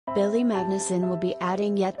Billy Magnussen will be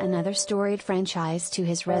adding yet another storied franchise to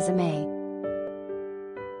his resume.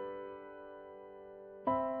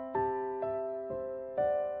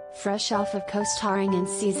 Fresh off of co-starring in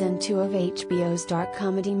Season 2 of HBO's dark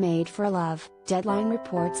comedy Made for Love, Deadline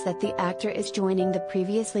reports that the actor is joining the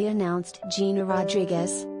previously announced Gina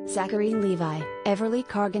Rodriguez, Zachary Levi, Everly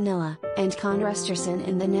Carganilla, and Connor Esterson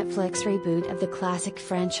in the Netflix reboot of the classic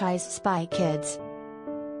franchise Spy Kids.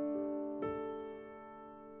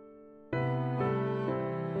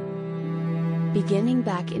 Beginning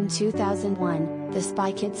back in 2001, the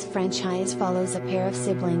Spy Kids franchise follows a pair of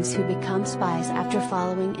siblings who become spies after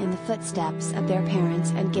following in the footsteps of their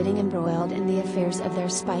parents and getting embroiled in the affairs of their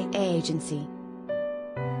spy agency.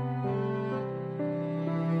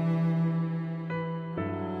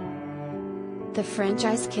 The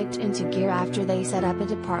franchise kicked into gear after they set up a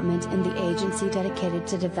department in the agency dedicated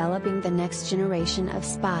to developing the next generation of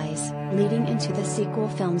spies, leading into the sequel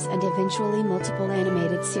films and eventually multiple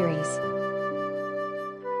animated series.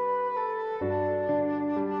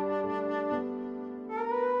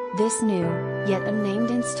 This new, yet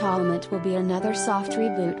unnamed installment will be another soft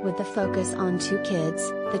reboot with the focus on two kids,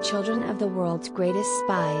 the children of the world's greatest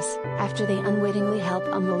spies, after they unwittingly help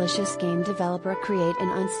a malicious game developer create an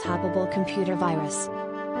unstoppable computer virus.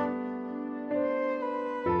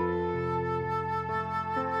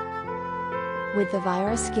 With the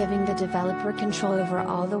virus giving the developer control over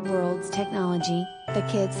all the world's technology, the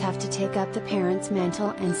kids have to take up the parents' mantle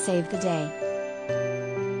and save the day.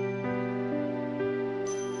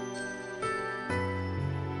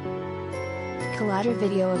 Collider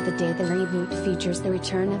video of the day. The reboot features the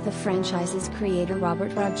return of the franchise's creator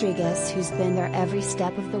Robert Rodriguez, who's been there every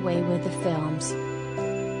step of the way with the films.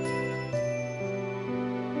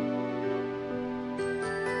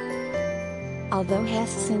 Although he has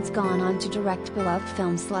since gone on to direct beloved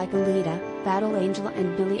films like Alita, Battle Angel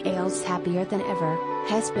and Billy Eyle's Happier Than Ever,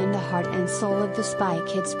 has been the heart and soul of the Spy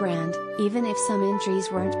Kids brand, even if some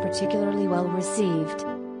entries weren't particularly well received.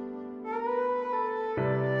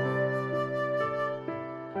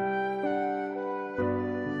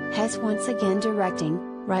 Hess once again directing,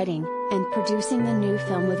 writing, and producing the new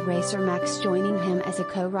film, with Racer Max joining him as a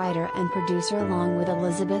co-writer and producer along with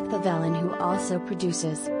Elizabeth Llewellyn, who also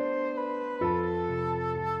produces.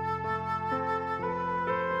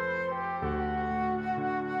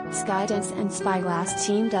 Skydance and Spyglass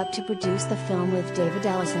teamed up to produce the film with David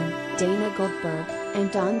Ellison, Dana Goldberg,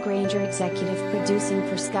 and Don Granger executive producing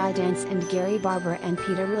for Skydance, and Gary Barber and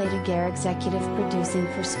Peter Relatigare executive producing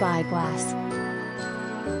for Spyglass.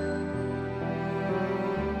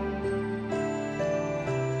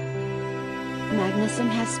 Magnussen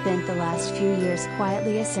has spent the last few years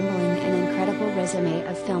quietly assembling an incredible resume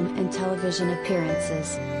of film and television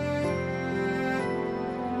appearances.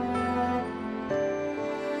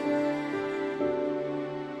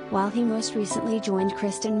 While he most recently joined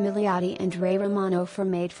Kristen Milioti and Ray Romano for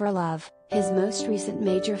Made for Love, his most recent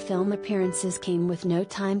major film appearances came with No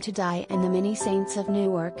Time to Die and The Many Saints of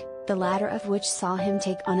Newark, the latter of which saw him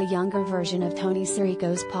take on a younger version of Tony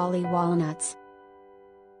Sirico's Polly Walnuts.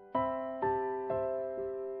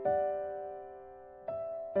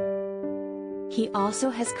 He also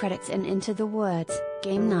has credits in Into the Woods,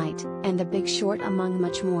 Game Night, and The Big Short, among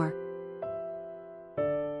much more.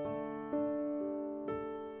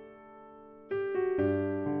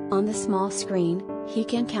 On the small screen, he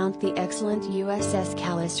can count the excellent USS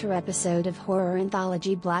Callister episode of horror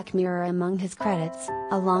anthology Black Mirror among his credits,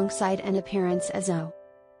 alongside an appearance as O.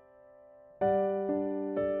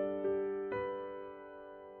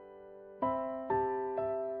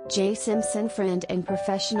 J. Simpson friend and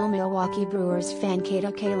professional Milwaukee Brewers fan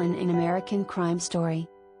Kato Kalin in American Crime Story.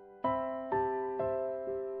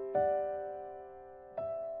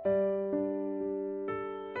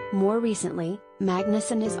 More recently,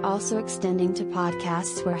 Magnussen is also extending to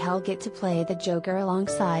podcasts where he'll get to play the Joker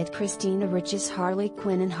alongside Christina Rich's Harley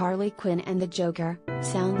Quinn in Harley Quinn and the Joker,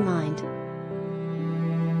 Sound Mind.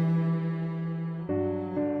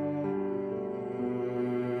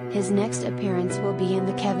 His next appearance will be in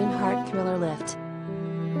the Kevin Hart thriller Lift.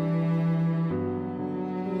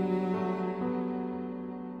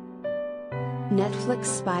 Netflix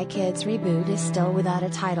Spy Kids reboot is still without a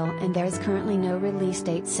title and there is currently no release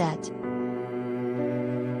date set.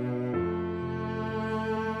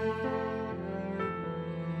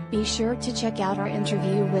 Be sure to check out our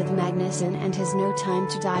interview with Magnussen and his No Time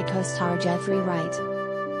to Die co-star Jeffrey Wright.